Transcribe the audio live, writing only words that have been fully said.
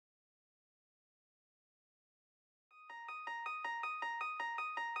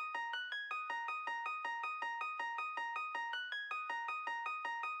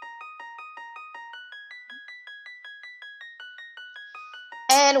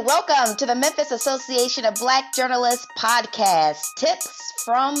And welcome to the Memphis Association of Black Journalists podcast, Tips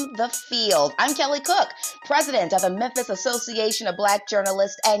from the Field. I'm Kelly Cook, president of the Memphis Association of Black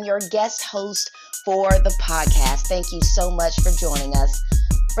Journalists and your guest host for the podcast. Thank you so much for joining us.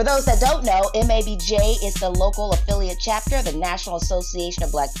 For those that don't know, MABJ is the local affiliate chapter of the National Association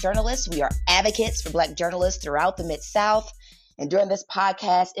of Black Journalists. We are advocates for Black journalists throughout the Mid-South. And during this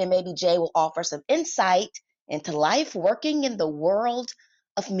podcast, MABJ will offer some insight into life working in the world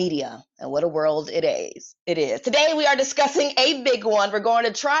of media, and what a world it is. Today we are discussing a big one. We're going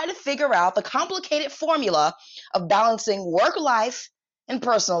to try to figure out the complicated formula of balancing work life and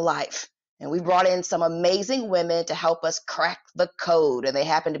personal life. And we brought in some amazing women to help us crack the code. And they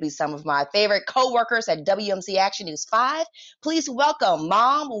happen to be some of my favorite co-workers at WMC Action News 5. Please welcome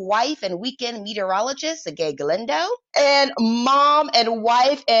mom, wife, and weekend meteorologist, Agay Galindo, and mom and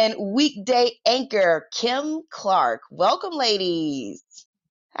wife and weekday anchor, Kim Clark. Welcome, ladies.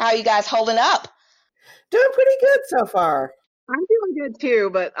 How are you guys holding up? Doing pretty good so far. I'm doing good too,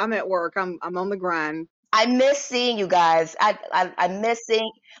 but I'm at work. I'm on the grind. I miss seeing you guys. I miss seeing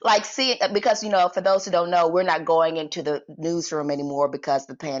because, for those who don't know, we're not going into the newsroom anymore because of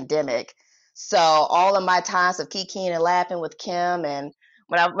the pandemic. So all of my times of kikiing and laughing with Kim, and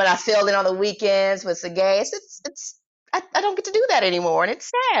when I filled in on the weekends with Agay, I don't get to do that anymore, and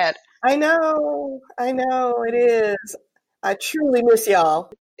it's sad. I know it is. I truly miss y'all.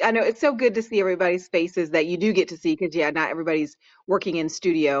 I know it's so good to see everybody's faces that you do get to see because, not everybody's working in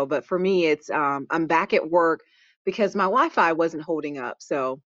studio. But for me, it's I'm back at work because my Wi-Fi wasn't holding up.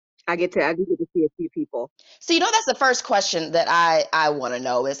 So I do get to see a few people. So, that's the first question that I want to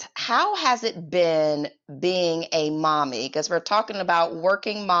know is, how has it been being a mommy? Because we're talking about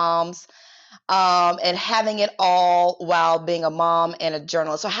working moms and having it all while being a mom and a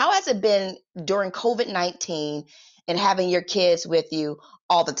journalist. So how has it been during COVID-19 and having your kids with you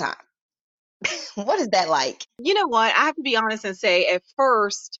all the time? What is that like? You know what? I have to be honest and say at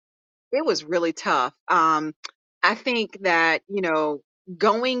first it was really tough. I think that,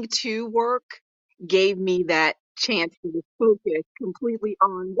 going to work gave me that chance to focus completely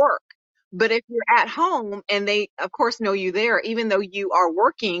on work. But if you're at home and they, of course, know you there, even though you are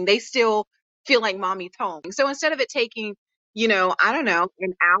working, they still feel like mommy's home. So instead of it taking, I don't know,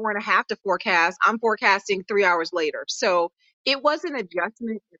 an hour and a half to forecast, I'm forecasting 3 hours later. So it was an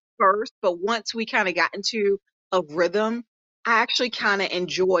adjustment at first, but once we kind of got into a rhythm, I actually kind of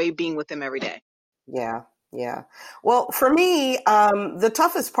enjoy being with them every day. Yeah. Well, for me, the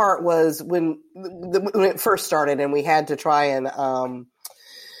toughest part was when it first started and we had to try and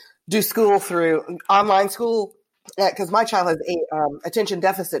do school through online school, because my child has attention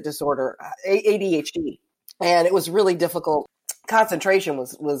deficit disorder, ADHD, and it was really difficult. Concentration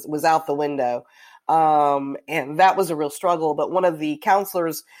was out the window. And that was a real struggle. But one of the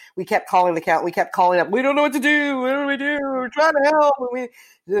counselors, we kept calling up. We don't know what to do. What do we do? We're trying to help.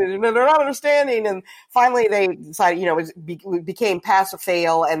 They're not understanding. And finally they decided, it became pass or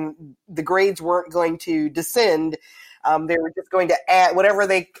fail, and the grades weren't going to descend. They were just going to add whatever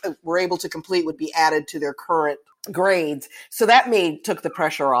they were able to complete would be added to their current grades. So that took the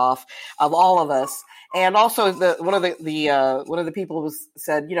pressure off of all of us. And also one of the people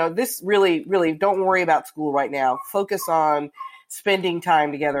said, this really, really, don't worry about school right now. Focus on spending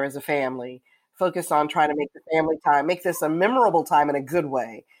time together as a family. Focus on trying to make the family time, make this a memorable time in a good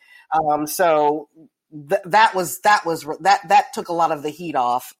way. So that took a lot of the heat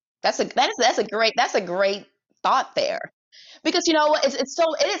off. That's a great thought there. Because it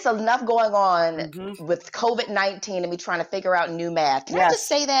is enough going on with COVID-19 and me trying to figure out new math. Can I just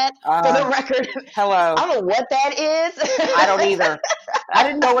say that for the record? Hello. I don't know what that is. I don't either. I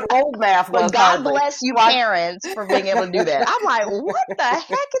didn't know what old math was. But God bless you parents for being able to do that. I'm like, what the heck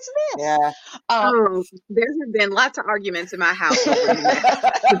is this? Yeah. There have been lots of arguments in my house.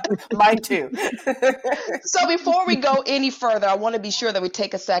 Mine too. So before we go any further, I want to be sure that we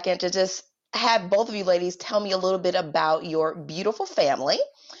take a second to just have both of you ladies tell me a little bit about your beautiful family.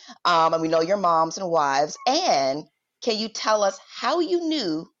 And we know your moms and wives. And can you tell us how you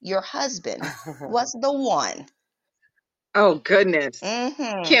knew your husband was the one? Oh, goodness.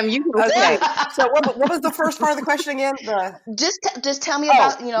 Mm-hmm. Kim, you can okay. So what was the first part of the question again? Just tell me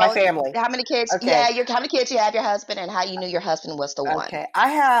about, my family. How many kids? Okay. Yeah, how many kids you have, your husband, and how you knew your husband was the one. Okay.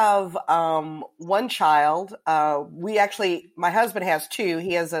 I have one child. My husband has two.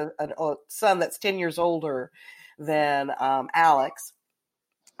 He has a son that's 10 years older than Alex.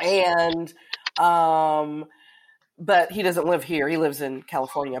 And but he doesn't live here. He lives in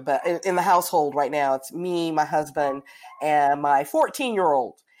California. But in the household right now, it's me, my husband, and my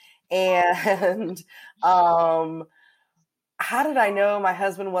 14-year-old. And How did I know my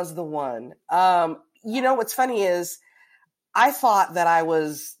husband was the one? What's funny is I thought that I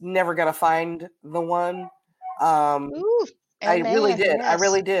was never going to find the one. Ooh, I really amen. did. I Yes.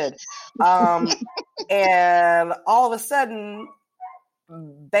 really did. And all of a sudden,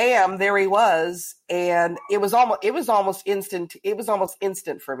 bam, there he was. And it was almost instant. It was almost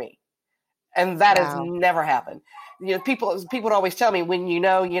instant for me. And that has Wow. nepeople would always tell me, when you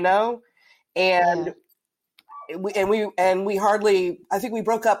know, and Yeah. we hardly, I think we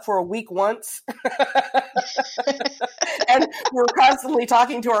broke up for a week once. And we were constantly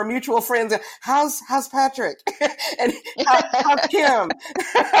talking to our mutual friends. How's Patrick? And how's Kim?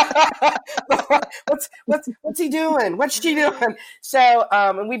 what's he doing? What's she doing? So,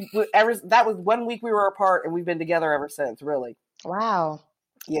 and that was 1 week we were apart, and we've been together ever since. Really. Wow.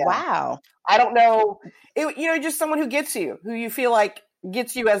 Yeah. Wow. I don't know. Just someone who gets you, who you feel like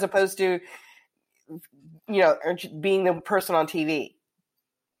gets you, as opposed to, being the person on TV.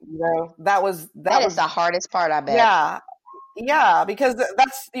 That was the hardest part, I bet. Yeah. Yeah, because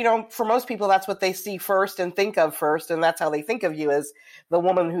that's, for most people, that's what they see first and think of first. And that's how they think of you, as the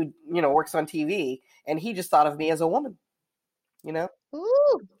woman who, works on TV. And he just thought of me as a woman,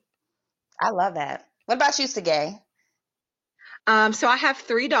 Ooh, I love that. What about you, Sagay? So I have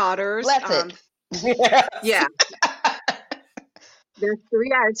 3 daughters. Blessed. Yeah. There's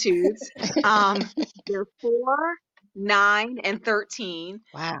 3 attitudes. They're 4, 9, and 13.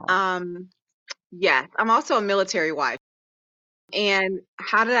 Wow. Yes, I'm also a military wife. And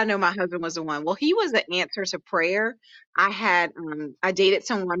how did I know my husband was the one? Well, he was the answer to prayer. I dated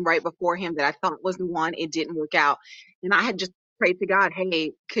someone right before him that I thought was the one. It didn't work out. And I had just prayed to God,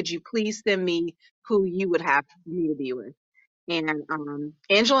 hey, could you please send me who you would have me to be with? And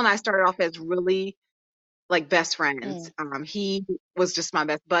Angela and I started off as really like best friends. He was just my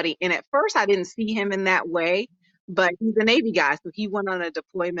best buddy. And at first I didn't see him in that way, but he's a Navy guy. So he went on a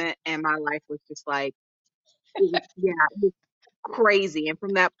deployment and my life was just like, it was crazy. And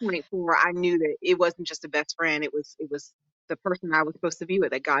from that point forward, I knew that it wasn't just a best friend. It was the person I was supposed to be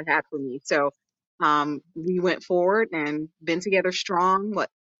with, that God had for me. So we went forward and been together strong,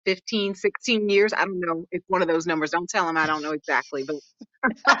 15, 16 years. I don't know if one of those numbers, don't tell him I don't know exactly, but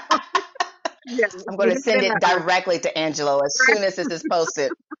yeah, I'm going to send it directly to Angelo as soon as this is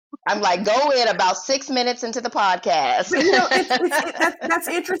posted. I'm like, go in about 6 minutes into the podcast. But, that's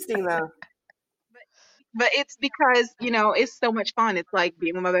interesting, though. But it's because, it's so much fun. It's like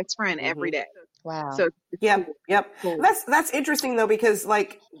being with my best friend every day. Wow. So Yep. Cool. That's interesting, though, because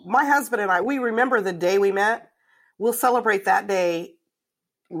like my husband and I, we remember the day we met. We'll celebrate that day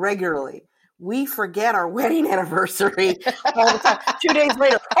regularly. We forget our wedding anniversary all the time. 2 days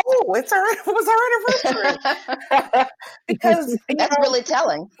later, it was our anniversary. Because that's really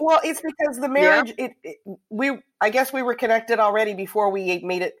telling. Well, it's because the marriage. Yeah. I guess we were connected already before we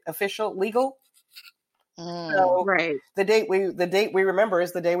made it official, legal. So right. The date we remember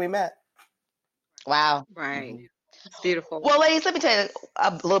is the day we met. Wow. Right. It's beautiful. Well, ladies, let me tell you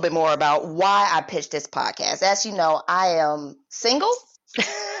a little bit more about why I pitched this podcast. As you know, I am single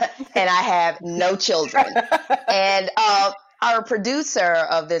and I have no children. And our producer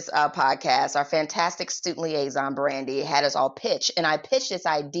of this podcast, our fantastic student liaison, Brandy, had us all pitch. And I pitched this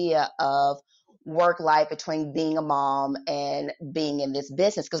idea of work life between being a mom and being in this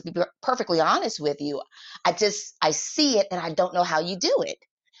business. Because to be perfectly honest with you, I see it and I don't know how you do it.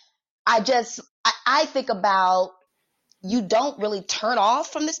 I think about, you don't really turn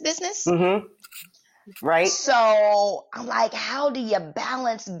off from this business. Mm-hmm. Right. So I'm like, how do you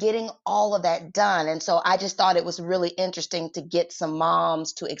balance getting all of that done? And so I just thought it was really interesting to get some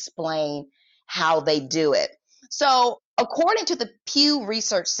moms to explain how they do it. So according to the Pew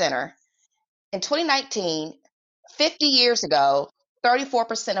Research Center, in 2019, 50 years ago,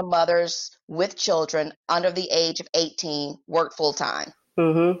 34% of mothers with children under the age of 18 worked full time.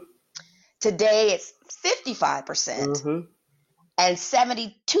 Mm-hmm. Today, it's 55%. Mm-hmm. And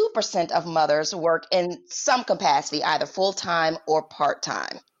 72% of mothers work in some capacity, either full-time or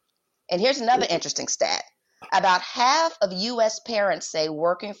part-time. And here's another interesting stat. About half of U.S. parents say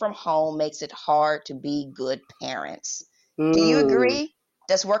working from home makes it hard to be good parents. Do you agree?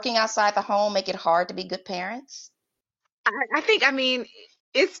 Does working outside the home make it hard to be good parents? I think,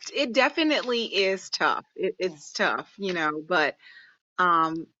 it definitely is tough. It's tough, but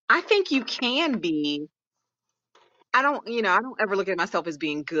I think you can be. I don't ever look at myself as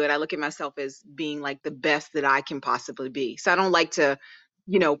being good. I look at myself as being like the best that I can possibly be. So I don't like to,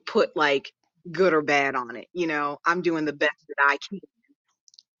 put like good or bad on it. I'm doing the best that I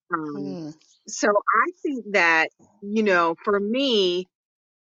can. So I think that, for me,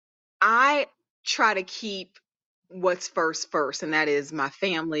 I try to keep what's first, and that is my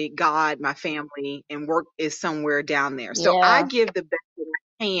family, God, my family, and work is somewhere down there. So I Yeah. give the best that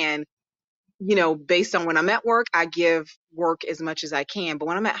I can, based on when I'm at work, I give work as much as I can. But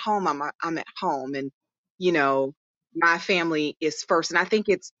when I'm at home, I'm at home, and you know, my family is first. And I think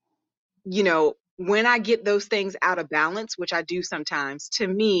it's, when I get those things out of balance, which I do sometimes, to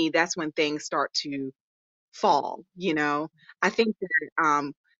me, that's when things start to fall. I think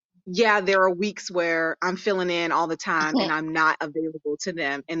that, yeah, there are weeks where I'm filling in all the time and I'm not available to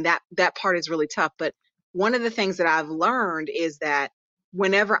them. And that part is really tough. But one of the things that I've learned is that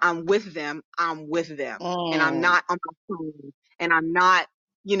whenever I'm with them, I'm with them, and I'm Mm, not on my phone, and I'm not,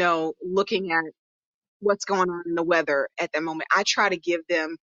 looking at what's going on in the weather at that moment. I try to give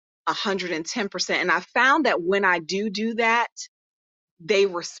them 110%. And I found that when I do that, they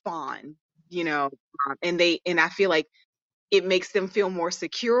respond, and I feel like it makes them feel more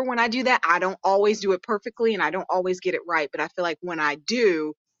secure when I do that. I don't always do it perfectly and I don't always get it right, but I feel like when I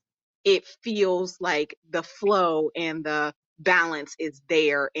do, it feels like the flow and the balance is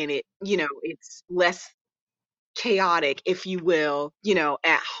there, and it's less chaotic, if you will,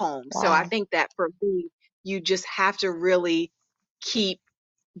 at home. So I wow. think that for me, you just have to really keep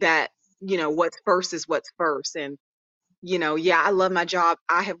that, what's first is what's first. And yeah, I love my job.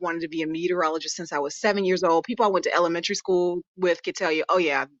 I have wanted to be a meteorologist since I was 7 years old. People I went to elementary school with could tell you, oh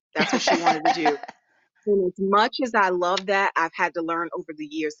yeah, that's what she wanted to do. And as much as I love that, I've had to learn over the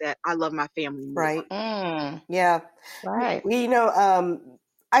years that I love my family more. Right. Mm, Yeah. right.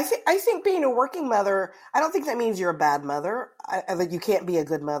 I think being a working mother, I don't think that means you're a bad mother. I think you can't be a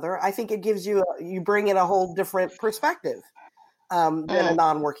good mother. I think it gives you bring in a whole different perspective than a Mm,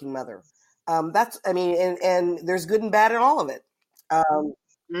 non-working mother. And there's good and bad in all of it. Um,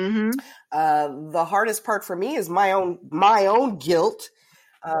 Mm-hmm. the hardest part for me is my own guilt.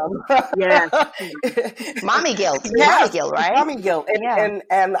 Yes. mommy guilt. Mommy Yes, guilt, right? mommy guilt, and, Yeah. and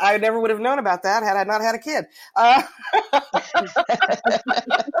and I never would have known about that had I not had a kid,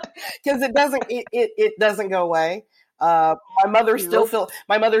 because it doesn't go away. My mother still Nope. feel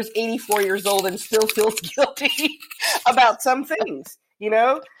my mother's 84 years old and still feels guilty about some things,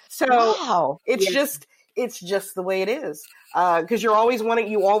 So Wow. it's Yeah. just it's just the way it is. Because you always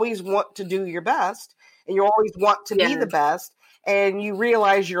want to do your best, and you always want to be Yeah. the best, and you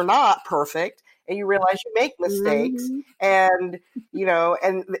realize you're not perfect, and you realize you make mistakes, Mm-hmm. and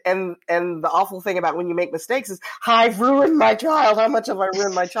and the awful thing about when you make mistakes is, I've ruined my child. How much have I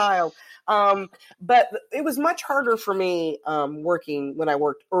ruined my child? But it was much harder for me working when I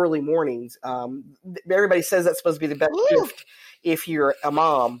worked early mornings. Everybody says that's supposed to be the best Woo. shift if you're a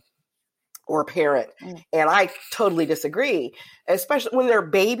mom or a parent. Mm, And I totally disagree. Especially when they're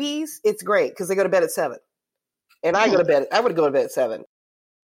babies, it's great because they go to bed at 7. And I mm. would go to bed at 7.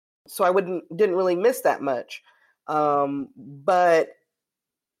 So I didn't really miss that much. But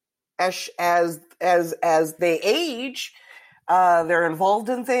as they age, they're involved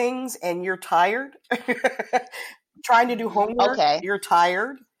in things, and you're tired. Trying to do homework, Okay. you're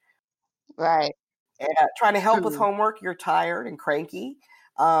tired. Right. Trying to help with Hmm. homework, you're tired and cranky.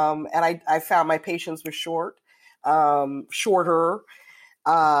 And I found my patience was shorter.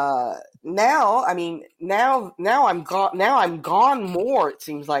 Now, I mean, now I'm gone. Now I'm gone more. It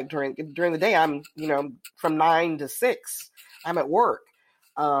seems like during the day, I'm from 9 to 6, I'm at work.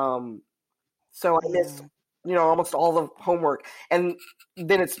 So I miss Mm. almost all the homework, and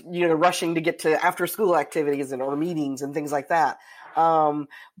then it's rushing to get to after school activities or meetings and things like that.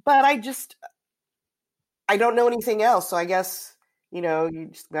 But I don't know anything else, so I guess you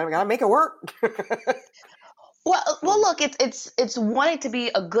just gotta make it work. Well, look, it's wanting to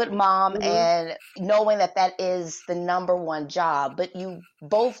be a good mom Hmm. and knowing that that is the number one job, but you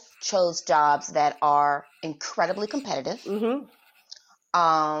both chose jobs that are incredibly competitive. Hmm.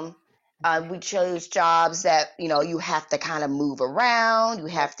 Um, we chose jobs that, you have to kind of move around, you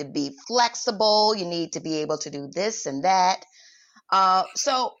have to be flexible, you need to be able to do this and that.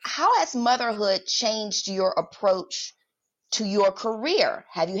 So how has motherhood changed your approach to your career?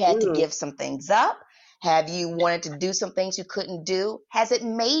 Have you had to Mm. give some things up? Have you wanted to do some things you couldn't do? Has it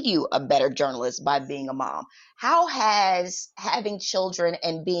made you a better journalist by being a mom? How has having children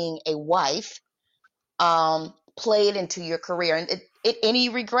and being a wife played into your career? And any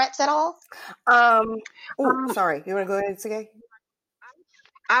regrets at all? Um. Oh, Um, sorry. You want to go ahead, Sige?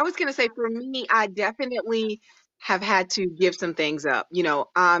 I was gonna say for me, I definitely have had to give some things up.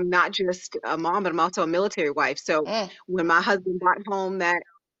 I'm not just a mom, but I'm also a military wife. So Mm, when my husband brought home that,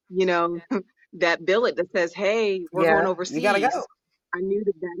 you know, that billet that says, "Hey, we're going Yeah, you gotta overseas," go. I knew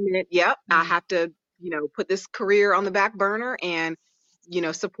that meant, yep, I mm, have to, put this career on the back burner and,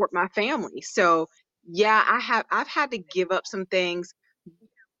 support my family. So yeah, I've had to give up some things,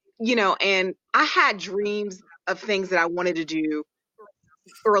 and I had dreams of things that I wanted to do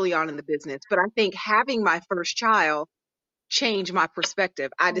early on in the business. But I think having my first child changed my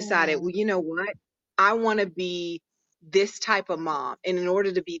perspective. I decided, well, Mm, you know what? I want to be this type of mom. And in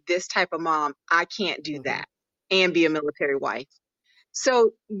order to be this type of mom, I can't do Hmm. that and be a military wife.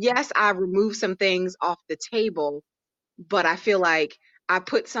 So, yes, I removed some things off the table, but I feel like I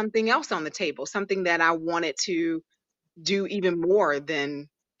put something else on the table, something that I wanted to do even more than,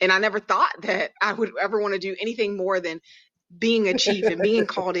 and I never thought that I would ever want to do anything more than being a chief and being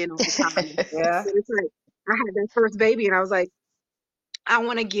called in all the time. Yeah, But it's like I had that first baby and I was like, I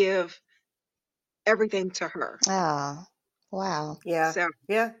want to give everything to her. oh, wow. yeah, So,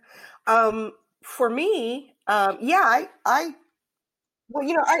 yeah. For me, yeah,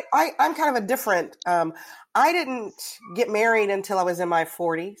 well, I'm kind of a different. I didn't get married until I was in my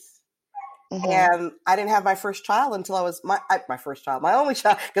 40s. Hmm. And I didn't have my first child until I was my first child, my only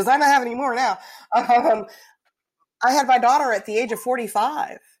child, because I don't have any more now. I had my daughter at the age of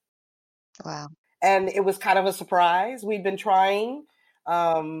 45, Wow. and it was kind of a surprise. We'd been trying.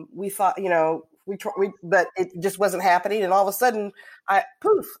 We thought, but it just wasn't happening. And all of a sudden,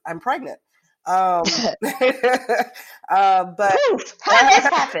 I'm pregnant. But Poof! How did this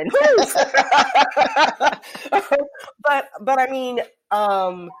happen? poof. But I mean,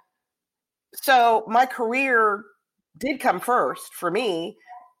 so my career did come first for me,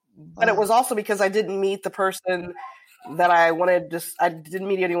 but it Wow. was also because I didn't meet the person that I wanted. I didn't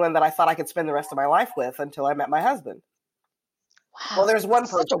meet anyone that I thought I could spend the rest of my life with until I met my husband. Well, Wow.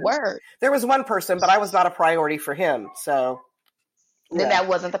 Such a word. There was one person, but I was not a priority for him. So Then yeah, that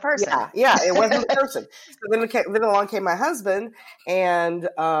wasn't the person. it wasn't the person. So then along came my husband, and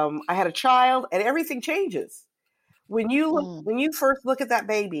I had a child, and everything changes when Mm, you first look at that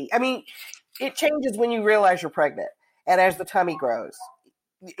baby. I mean, it changes when you realize you're pregnant, and as the tummy grows,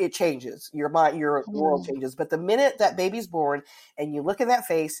 it changes. Your mind, your world mm, changes. But the minute that baby's born, and you look in that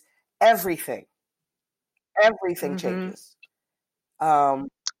face, everything hmm, changes. Um,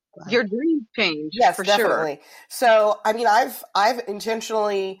 wow. your dreams change yes, for sure. definitely. So, I mean, I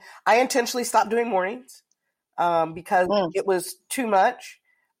intentionally stopped doing mornings because Mm, it was too much.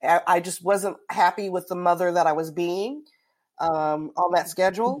 I just wasn't happy with the mother that I was being on that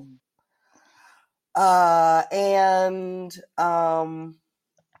schedule. mm. And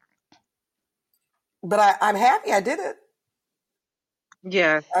but I'm happy I did it.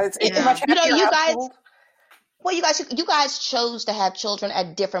 Yeah, It's a yeah. much happier You guys, household. well, you guys chose to have children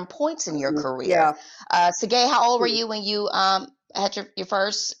at different points in your career. Yeah. Sagay, how old were you when you had your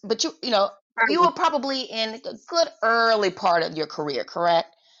first? But you were probably in a good early part of your career,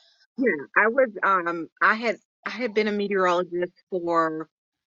 correct? Yeah, I was I had been a meteorologist for,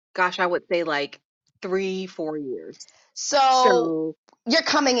 gosh, I would say like 3, 4 years. So So you're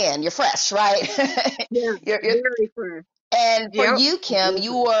coming in, you're fresh, right? yeah, you're, very fresh. and for Yep, you, Kim, very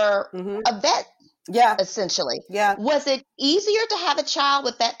you fresh. were Hmm. a vet Yeah. essentially. Yeah. Was it easier to have a child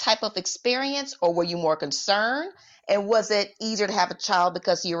with that type of experience, or were you more concerned? And was it easier to have a child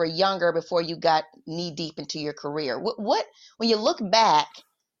because you were younger before you got knee deep into your career? What when you look back,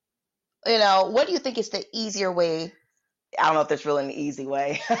 what do you think is the easier way? I don't know if there's really an easy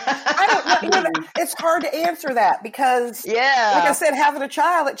way. I don't know. Mm, It's hard to answer that because, like I Yeah, said, having a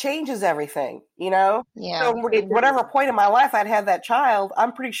child, it changes everything, So yeah. it whatever does. point in my life I'd had that child,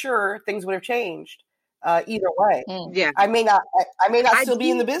 I'm pretty sure things would have changed either way. Mm, Yeah, I may not I still be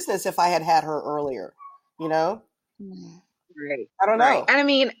in the do. business if I had her earlier, you know? mm, Right, I don't right. know. And I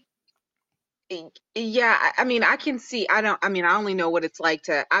mean, yeah, I mean, I can see. I mean, I only know what it's like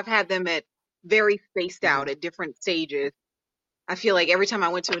to. I've had them at very spaced Mhm. out at different stages. I feel like every time I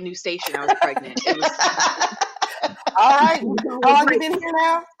went to a new station, I was pregnant. It was, All it right. was How always long you like been here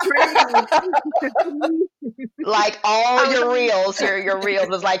now? pregnant. Like all I was your always, reels, your reels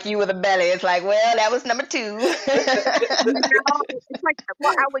was like you with a belly. It's like, well, that was number two. it's like,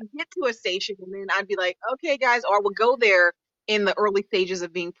 well, I would get to a station and then I'd be like, okay, guys, or I would go there in the early stages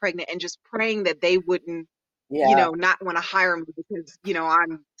of being pregnant and just praying that they wouldn't, Yeah. not want to hire me because,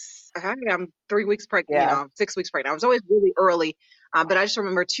 I'm 3 weeks pregnant, Yeah. 6 weeks pregnant. I was always really early. But I just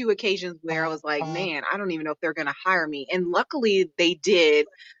remember two occasions where I was like, Mhm. man, I don't even know if they're going to hire me. And luckily they did.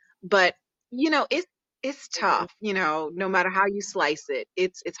 But, it's tough, no matter how you slice it,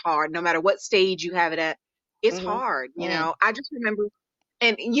 it's hard. No matter what stage you have it at, it's Hmm. hard. Mm, I just remember,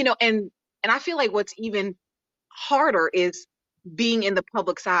 and I feel like what's even harder is being in the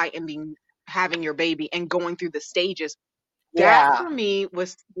public's eye and having your baby and going through the stages. That Yeah. for me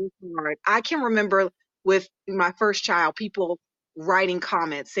was so hard. I can remember with my first child, people writing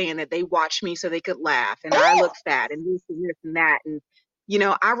comments saying that they watched me so they could laugh and I look fat and this and that. And,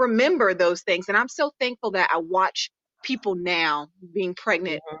 I remember those things. And I'm so thankful that I watch people now being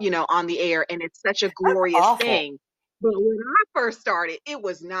pregnant, on the air. And it's such a glorious thing. But when I first started, it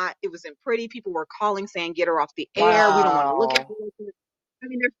wasn't pretty. People were calling saying, get her off the air. Wow. We don't want to look at her. I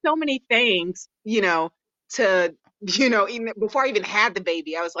mean, there's so many things, even before I even had the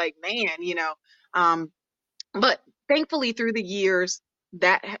baby, I was like, man, but thankfully through the years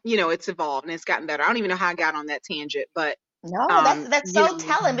that, it's evolved and it's gotten better. I don't even know how I got on that tangent, but no, that's so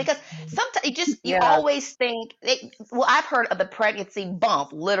telling, because sometimes you always think, I've heard of the pregnancy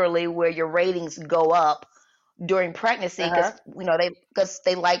bump, literally, where your ratings go up during pregnancy because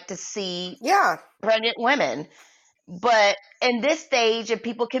they like to see pregnant women. But in this stage,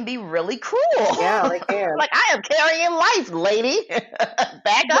 people can be really cruel. Yeah, they can. Like, I am carrying life, lady.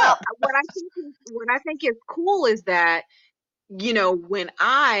 Back up. What I think is cool is that, when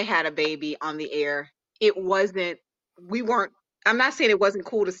I had a baby on the air, I'm not saying it wasn't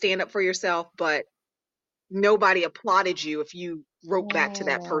cool to stand up for yourself, but nobody applauded you if you wrote back to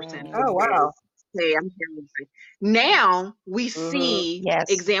that person. Oh, wow. Hey, I'm carrying life. Now we see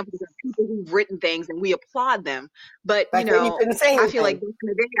examples of people who've written things and we applaud them. But, I feel like back in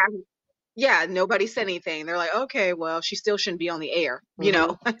the day, nobody said anything. They're like, okay, well, she still shouldn't be on the air.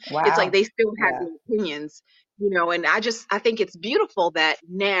 Wow. It's like they still have their opinions, and I think it's beautiful that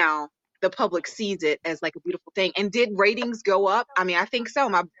now the public sees it as like a beautiful thing. And did ratings go up? I mean, I think so.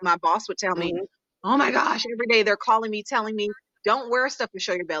 My boss would tell me, oh my gosh, every day they're calling me, telling me, don't wear stuff to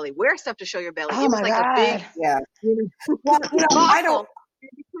show your belly. Wear stuff to show your belly. Oh, it was like God. a big, Well, I don't.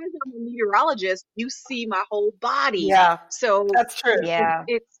 Because I'm a meteorologist, you see my whole body. Yeah. So that's true. Yeah.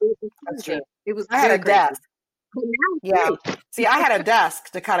 That's true. It was. I had a desk. Yeah. See, I had a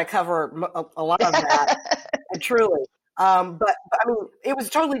desk to kind of cover a lot of that. And truly. But I mean, it was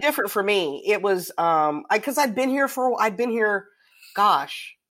totally different for me. It was because I'd been here,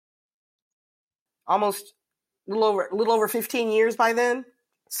 gosh, almost a little over 15 years by then.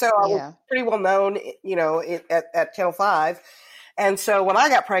 So I was pretty well known, at Channel 5. And so when I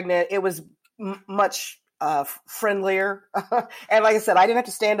got pregnant, it was much friendlier. And like I said, I didn't have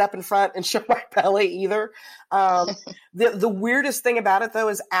to stand up in front and show my belly either. The weirdest thing about it, though,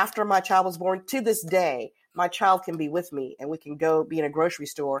 is after my child was born, to this day, my child can be with me and we can go be in a grocery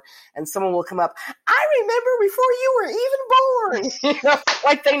store and someone will come up. I remember before you were even born,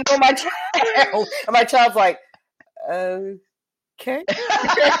 like they know my child. And my child's like, okay.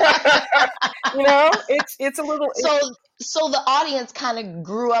 It's a little. So the audience kind of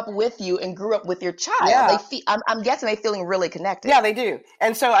grew up with you and grew up with your child. Yeah. I'm guessing they're feeling really connected. Yeah, they do.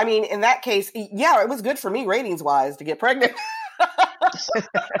 And so, I mean, in that case, it was good for me ratings wise to get pregnant.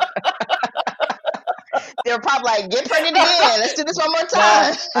 They were probably like, get pregnant again. Let's do this one more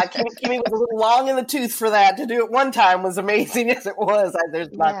time. Kimmy was a little long in the tooth for that. To do it one time was amazing as it was.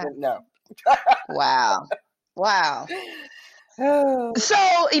 Wow. So,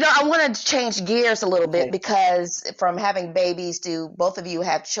 I want to change gears a little bit because from having babies to both of you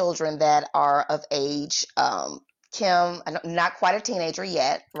have children that are of age. Kim, not quite a teenager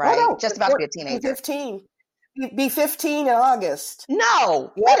yet, right? Oh, no, just about to be a teenager. 15. Be 15 in August.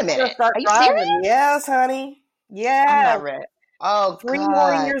 No, wait a minute. Are you serious? Yes, honey. Yeah. I'm not ready. Oh, 3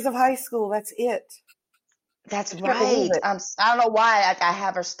 more years of high school. That's it. That's right. I don't know why I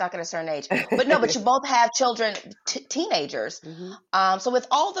have her stuck at a certain age, but you both have children, teenagers. Mm-hmm. So with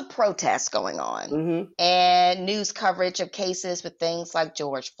all the protests going on and news coverage of cases with things like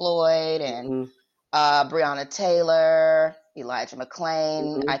George Floyd and Breonna Taylor, Elijah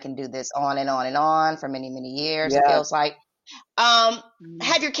McClain, I can do this on and on and on for many, many years. It feels like.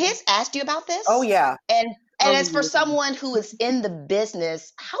 Have your kids asked you about this? Oh yeah. And as for someone who is in the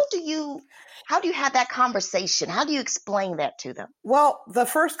business, how do you have that conversation? How do you explain that to them? Well, the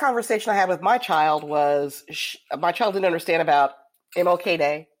first conversation I had with my child was my child didn't understand about MLK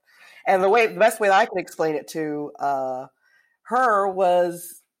Day. And the best way that I could explain it to her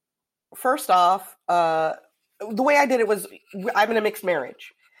was, first off, the way I did it was, I'm in a mixed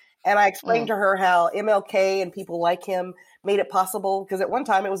marriage. And I explained to her how MLK and people like him made it possible, because at one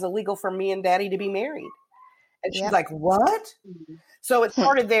time it was illegal for me and Daddy to be married. And she's like, what? So it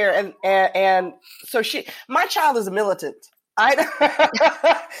started there. And so my child is a militant. My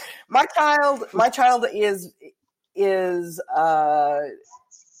child is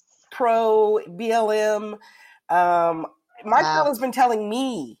pro BLM. My child has been telling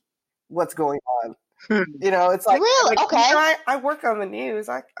me what's going on. It's like, really? Okay. I work on the news.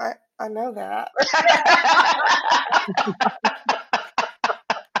 I know that.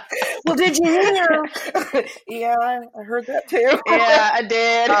 Well, did you hear? Yeah, I heard that too. Yeah, I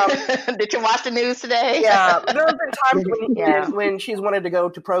did. Did you watch the news today? Yeah, there have been times Yeah. when she's wanted to go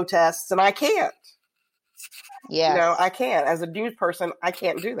to protests, and I can't. Yes. I can't. As a news person, I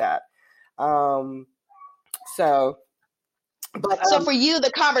can't do that. So for you,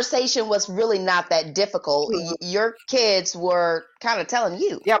 the conversation was really not that difficult. Your kids were kind of telling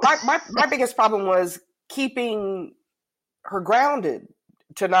you. Yeah, my biggest problem was keeping her grounded,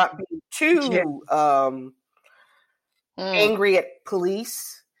 to not be too angry at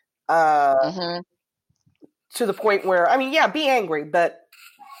police to the point where, I mean, yeah, be angry, but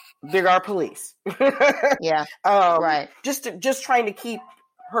there are police. Yeah, right. Just trying to keep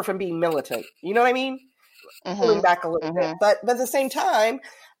her from being militant. You know what I mean? Pulling back a little bit, but at the same time,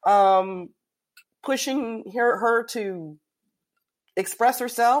 pushing her to express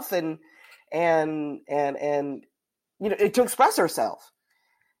herself and to express herself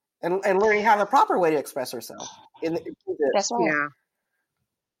and learning how the proper way to express herself. That's right. Yeah.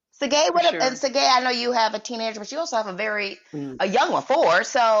 Sergey, and Sergey, I know you have a teenager, but you also have a young one, 4.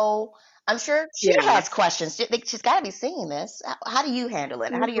 So I'm sure she has questions. She's got to be seeing this. How do you handle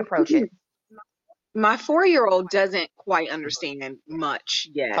it? How do you approach it? My 4-year-old doesn't quite understand much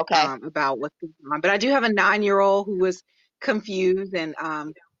yet about what's going on, but I do have a 9-year-old who was confused, and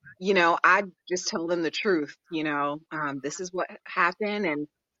I just tell them the truth. This is what happened, and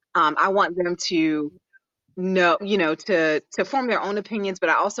I want them to know, to form their own opinions, but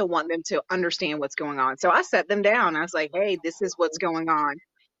I also want them to understand what's going on. So I set them down. I was like, hey, this is what's going on,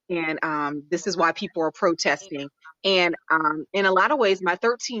 and this is why people are protesting. And in a lot of ways, my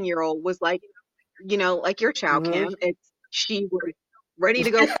 13-year-old was like, like your child, Kim, she was ready to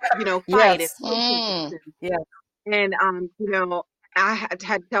go, fight. Yes. Yeah. And, I had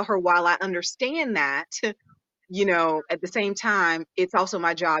to tell her, while I understand that, at the same time, it's also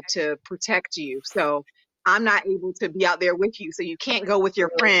my job to protect you. So I'm not able to be out there with you. So you can't go with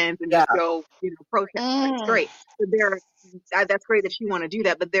your friends and just go, protest. That's great. So that's great that you want to do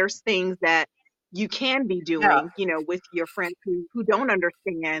that. But there's things that you can be doing, with your friends who don't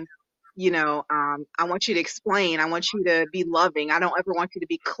understand. I want you to explain. I want you to be loving. I don't ever want you to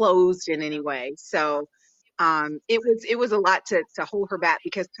be closed in any way. So it was a lot to hold her back,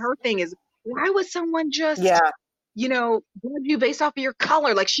 because her thing is, why would someone just judge you based off of your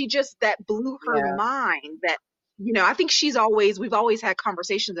color? Like, that blew her mind. That I think we've always had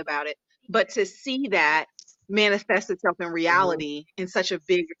conversations about it, but to see that manifest itself in reality in such a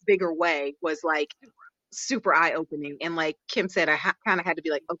bigger way was like super eye-opening. And like Kim said, I kind of had to be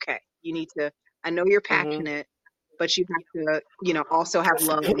like, okay, you need to, I know you're passionate, but you have to, also have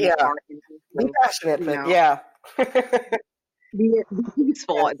love in your heart. Be passionate, but be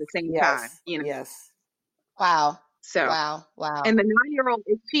peaceful at the same time. Yes. Wow. So wow. And the 9-year-old,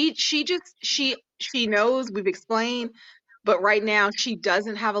 she knows, we've explained, but right now she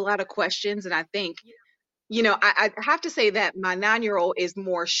doesn't have a lot of questions. And I think, I have to say that my 9-year-old is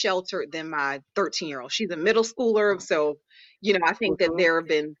more sheltered than my 13-year-old. She's a middle schooler. So, I think that there have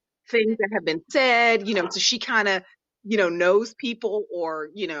been things that have been said, so she kind of, knows people, or,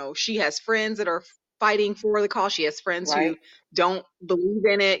 she has friends that are fighting for the cause. She has friends who don't believe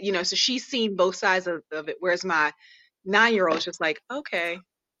in it, so she's seen both sides of it. Whereas my 9-year-old is just like, okay,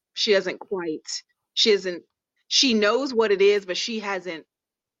 she knows what it is, but she hasn't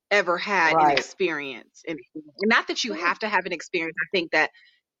ever had an experience. And not that you have to have an experience. I think that,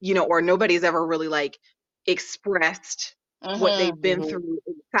 or nobody's ever really like expressed what they've been through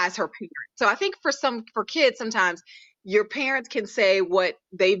besides her parents. So I think for kids, sometimes your parents can say what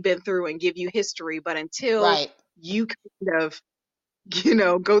they've been through and give you history, but until you kind of,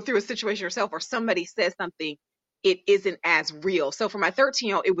 go through a situation yourself, or somebody says something, it isn't as real. So for my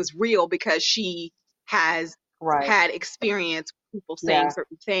 13-year-old, it was real because she has had experience with people saying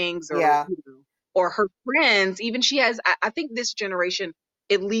certain things, or or her friends. Even she has, I think this generation,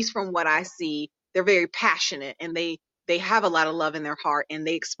 at least from what I see, they're very passionate, and they have a lot of love in their heart, and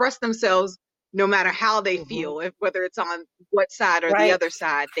they express themselves no matter how they feel, whether it's on what side or the other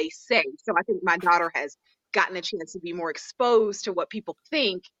side, they say. So I think my daughter has gotten a chance to be more exposed to what people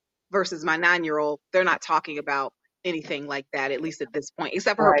think, versus my 9-year-old. They're not talking about anything like that, at least at this point,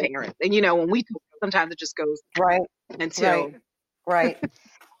 except for her parents. And when we talk, sometimes it just goes until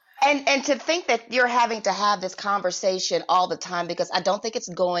And to think that you're having to have this conversation all the time, because I don't think it's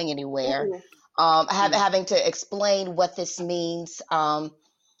going anywhere. Having to explain what this means.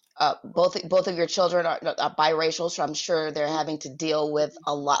 Both of your children are biracial, so I'm sure they're having to deal with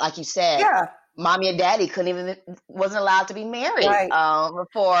a lot, like you said, mommy and daddy wasn't allowed to be married Right.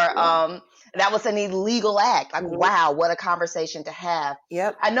 before. That was an illegal act. Like, Mhm. wow, what a conversation to have.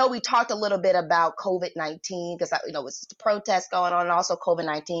 Yep. I know we talked a little bit about COVID-19 because, it's the protests going on, and also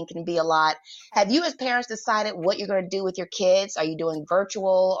COVID-19 can be a lot. Have you as parents decided what you're going to do with your kids? Are you doing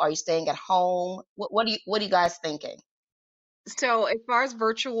virtual? Are you staying at home? What are you guys thinking? So as far as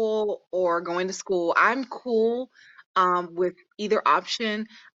virtual or going to school, I'm cool with either option.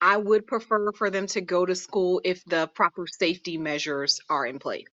 I would prefer for them to go to school if the proper safety measures are in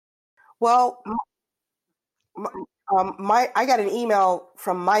place. Well, my I got an email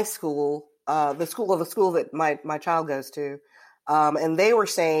from my school, the school that my child goes to, and they were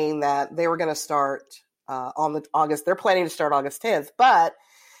saying that they were going to start on the August. They're planning to start August 10th, but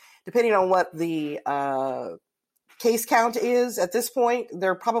depending on what the case count is at this point,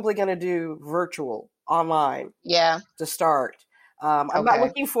 they're probably going to do virtual online. Yeah. To start. I'm not Okay.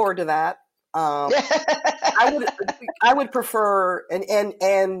 looking forward to that. I would prefer,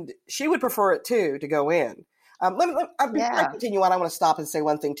 and she would prefer it too, to go in. Before I continue on, I want to stop and say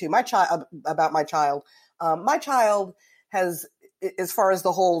one thing too. About my child. My child has, as far as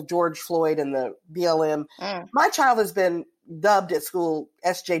the whole George Floyd and the BLM, my child has been dubbed at school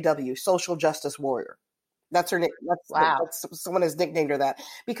SJW, Social Justice Warrior. That's her name. Wow. Someone has nicknamed her that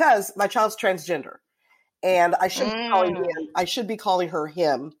because my child's transgender. And I should be calling her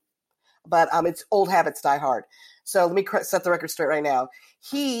him, but it's old habits die hard. So let me set the record straight right now.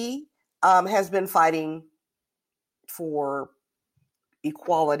 He has been fighting for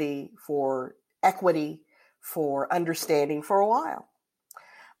equality, for equity, for understanding for a while.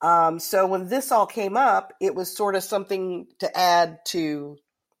 So when this all came up, it was sort of something to add to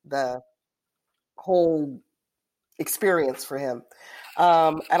the whole experience for him.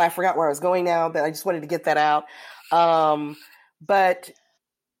 And I forgot where I was going now, but I just wanted to get that out. But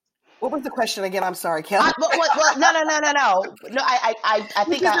what was the question again? I'm sorry, Kelly. No. I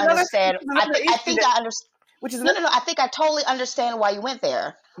think I understand. I think I understand. No. I think I totally understand why you went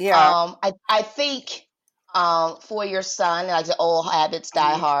there. Yeah. I think for your son, like the old habits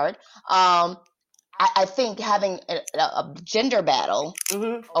die hard. I think having a gender battle,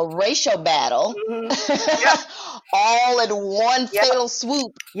 a racial battle, all in one fatal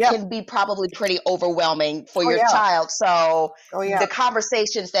swoop can be probably pretty overwhelming for your child. So the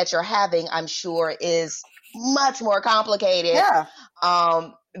conversations that you're having, I'm sure, is much more complicated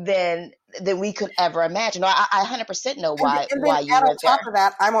than we could ever imagine. I 100% know why you went there. On top of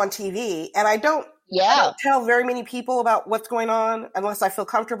that, I'm on TV, and I don't tell very many people about what's going on unless I feel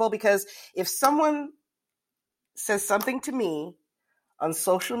comfortable, because if someone says something to me on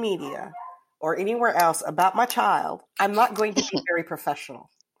social media or anywhere else about my child, I'm not going to be very professional.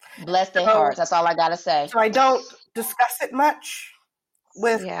 Bless their hearts. That's all I got to say. So I don't discuss it much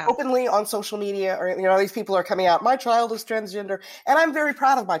openly on social media, or, these people are coming out, my child is transgender, and I'm very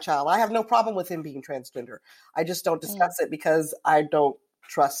proud of my child. I have no problem with him being transgender. I just don't discuss it because I don't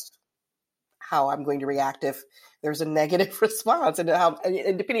trust how I'm going to react if there's a negative response, and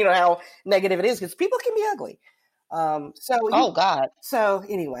depending on how negative it is, because people can be ugly. God. So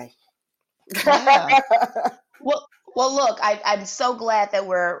anyway. Yeah. Well, look, I'm so glad that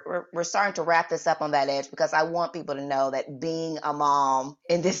we're starting to wrap this up on that edge, because I want people to know that being a mom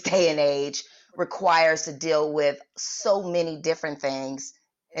in this day and age requires to deal with so many different things.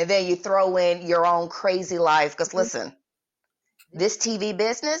 And then you throw in your own crazy life, because listen, this TV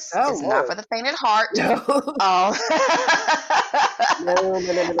business is not for the faint at heart. No.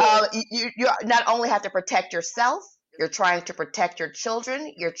 You not only have to protect yourself, you're trying to protect your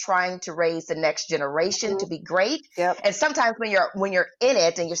children. You're trying to raise the next generation to be great. Yep. And sometimes when you're in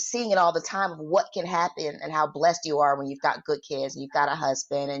it and you're seeing it all the time of what can happen and how blessed you are when you've got good kids and you've got a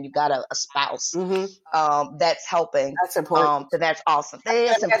husband and you've got a spouse that's helping. That's important. So that's awesome.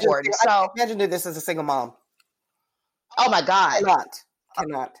 It's important. I imagine doing this as a single mom. Oh my God.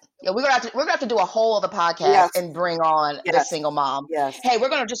 Cannot. Yeah, we're gonna have to do a whole other podcast and bring on the single mom. Yes. Hey, we're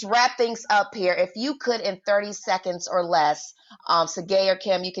gonna just wrap things up here. If you could, in 30 seconds or less, Gay or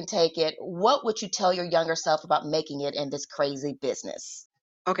Kim, you can take it. What would you tell your younger self about making it in this crazy business?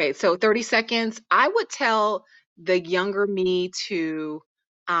 Okay, so 30 seconds. I would tell the younger me to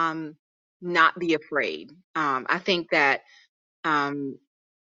not be afraid. I think that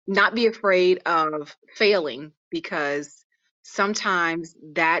not be afraid of failing, because sometimes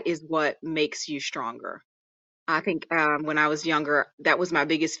that is what makes you stronger. I think when I was younger, that was my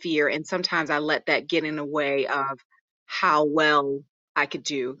biggest fear. And sometimes I let that get in the way of how well I could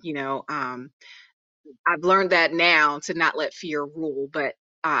do. I've learned that now, to not let fear rule. But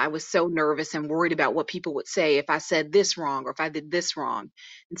I was so nervous and worried about what people would say if I said this wrong or if I did this wrong.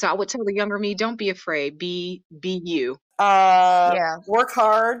 And so I would tell the younger me, don't be afraid. Be you. Yeah. Work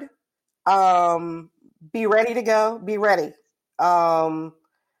hard. Be ready to go. Be ready.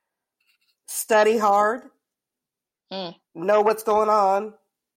 Study hard. Know what's going on.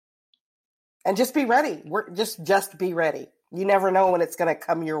 And just be ready. Just be ready. You never know when it's going to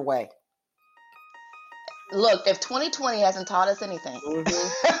come your way. Look, if 2020 hasn't taught us anything,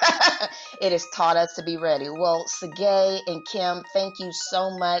 it has taught us to be ready. Well, Tsegay and Kim, thank you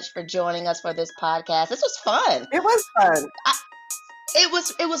so much for joining us for this podcast. This was fun. It was fun.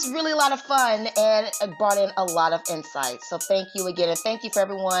 It was really a lot of fun, and it brought in a lot of insight. So thank you again, and thank you for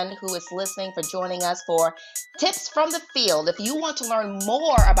everyone who is listening for joining us for Tips from the Field. If you want to learn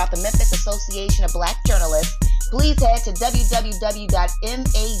more about the Memphis Association of Black Journalists, please head to www.mabjtn.org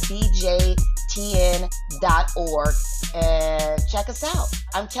and check us out.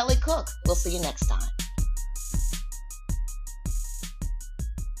 I'm Kelly Cook. We'll see you next time.